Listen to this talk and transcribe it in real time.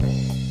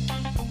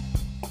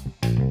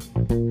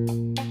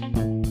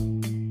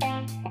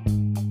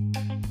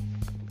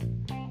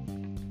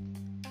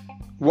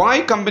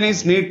Why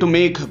companies need to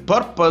make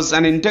purpose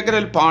an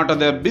integral part of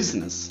their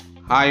business.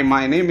 Hi,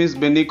 my name is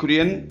Benny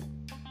Kurian,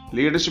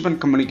 Leadership and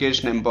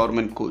Communication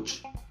Empowerment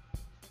Coach.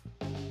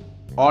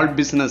 All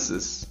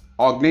businesses,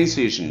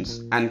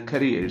 organizations, and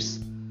careers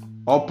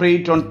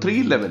operate on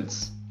three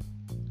levels.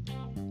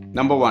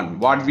 Number one,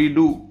 what we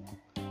do.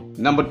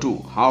 Number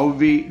two, how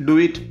we do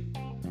it.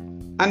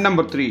 And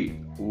number three,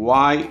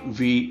 why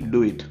we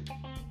do it.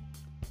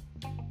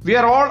 We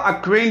are all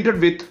acquainted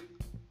with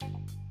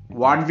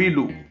what we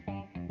do.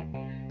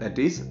 That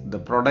is, the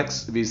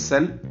products we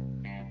sell,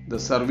 the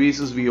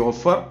services we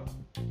offer,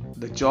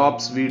 the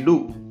jobs we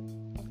do.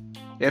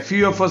 A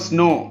few of us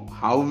know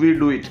how we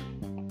do it.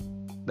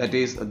 That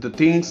is, the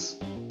things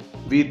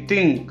we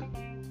think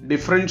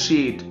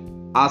differentiate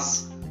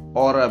us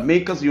or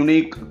make us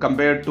unique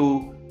compared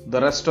to the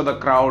rest of the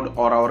crowd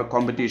or our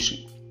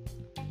competition.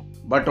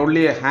 But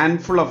only a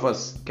handful of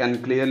us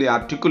can clearly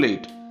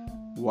articulate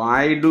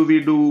why do we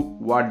do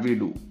what we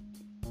do.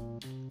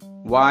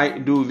 Why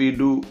do we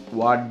do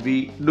what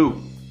we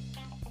do?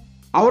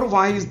 Our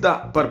why is the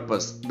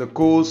purpose, the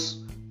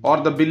cause, or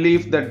the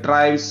belief that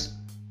drives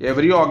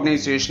every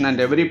organization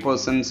and every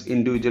person's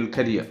individual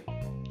career.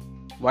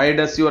 Why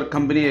does your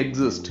company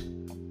exist?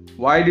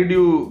 Why did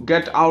you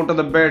get out of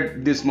the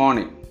bed this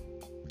morning?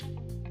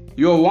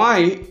 Your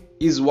why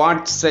is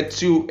what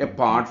sets you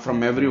apart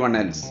from everyone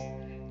else.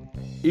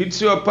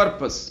 It's your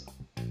purpose.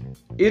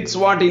 It's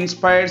what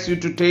inspires you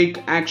to take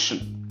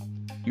action.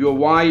 Your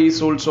why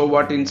is also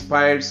what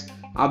inspires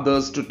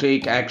others to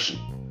take action.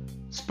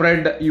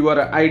 Spread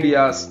your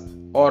ideas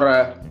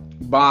or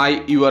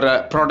buy your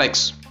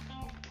products.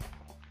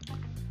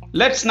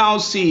 Let's now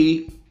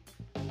see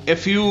a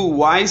few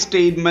why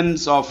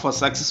statements of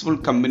successful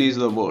companies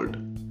in the world.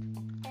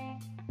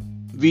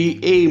 We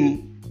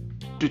aim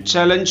to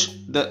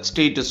challenge the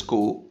status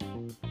quo.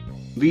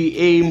 We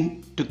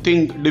aim to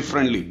think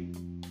differently.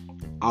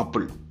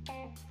 Apple.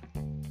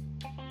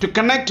 To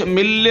connect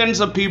millions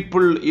of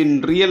people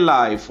in real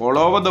life all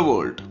over the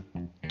world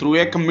through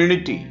a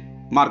community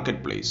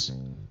marketplace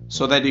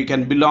so that you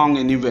can belong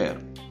anywhere.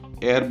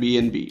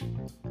 Airbnb.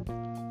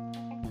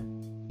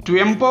 To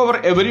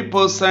empower every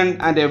person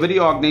and every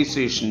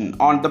organization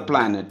on the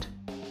planet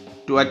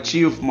to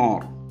achieve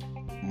more.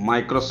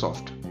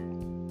 Microsoft.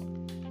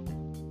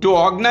 To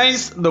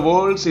organize the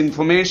world's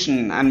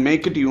information and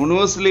make it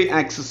universally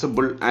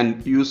accessible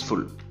and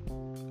useful.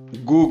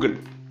 Google.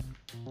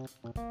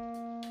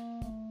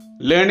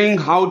 Learning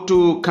how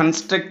to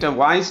construct a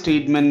why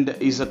statement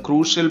is a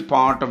crucial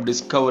part of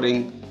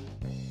discovering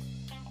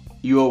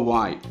your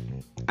why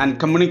and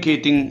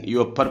communicating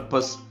your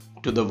purpose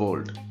to the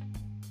world.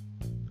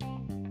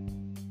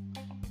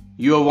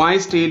 Your why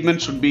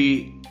statement should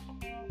be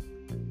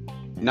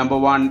number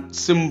one,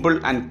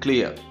 simple and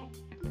clear.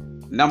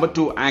 Number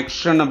two,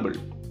 actionable.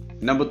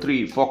 Number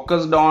three,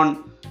 focused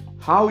on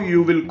how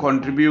you will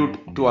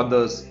contribute to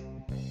others.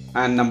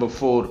 And number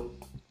four,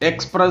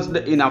 expressed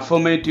in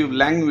affirmative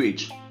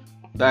language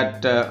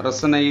that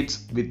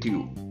resonates with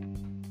you.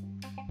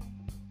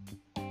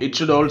 It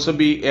should also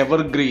be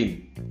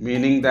evergreen,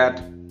 meaning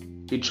that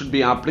it should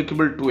be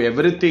applicable to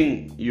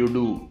everything you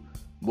do,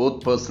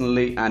 both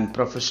personally and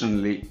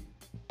professionally,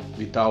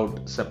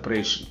 without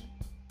separation.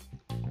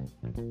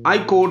 I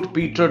quote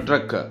Peter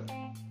Drucker,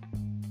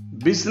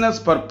 "Business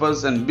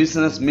purpose and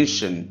business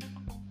mission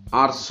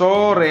are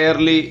so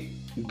rarely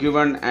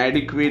given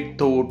adequate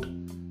thought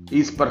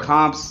is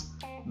perhaps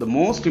the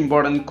most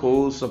important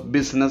cause of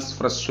business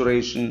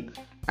frustration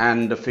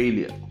and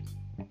failure."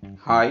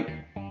 Hi,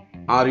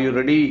 are you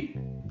ready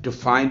to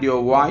find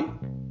your why?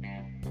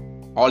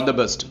 All the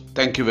best.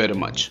 Thank you very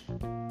much.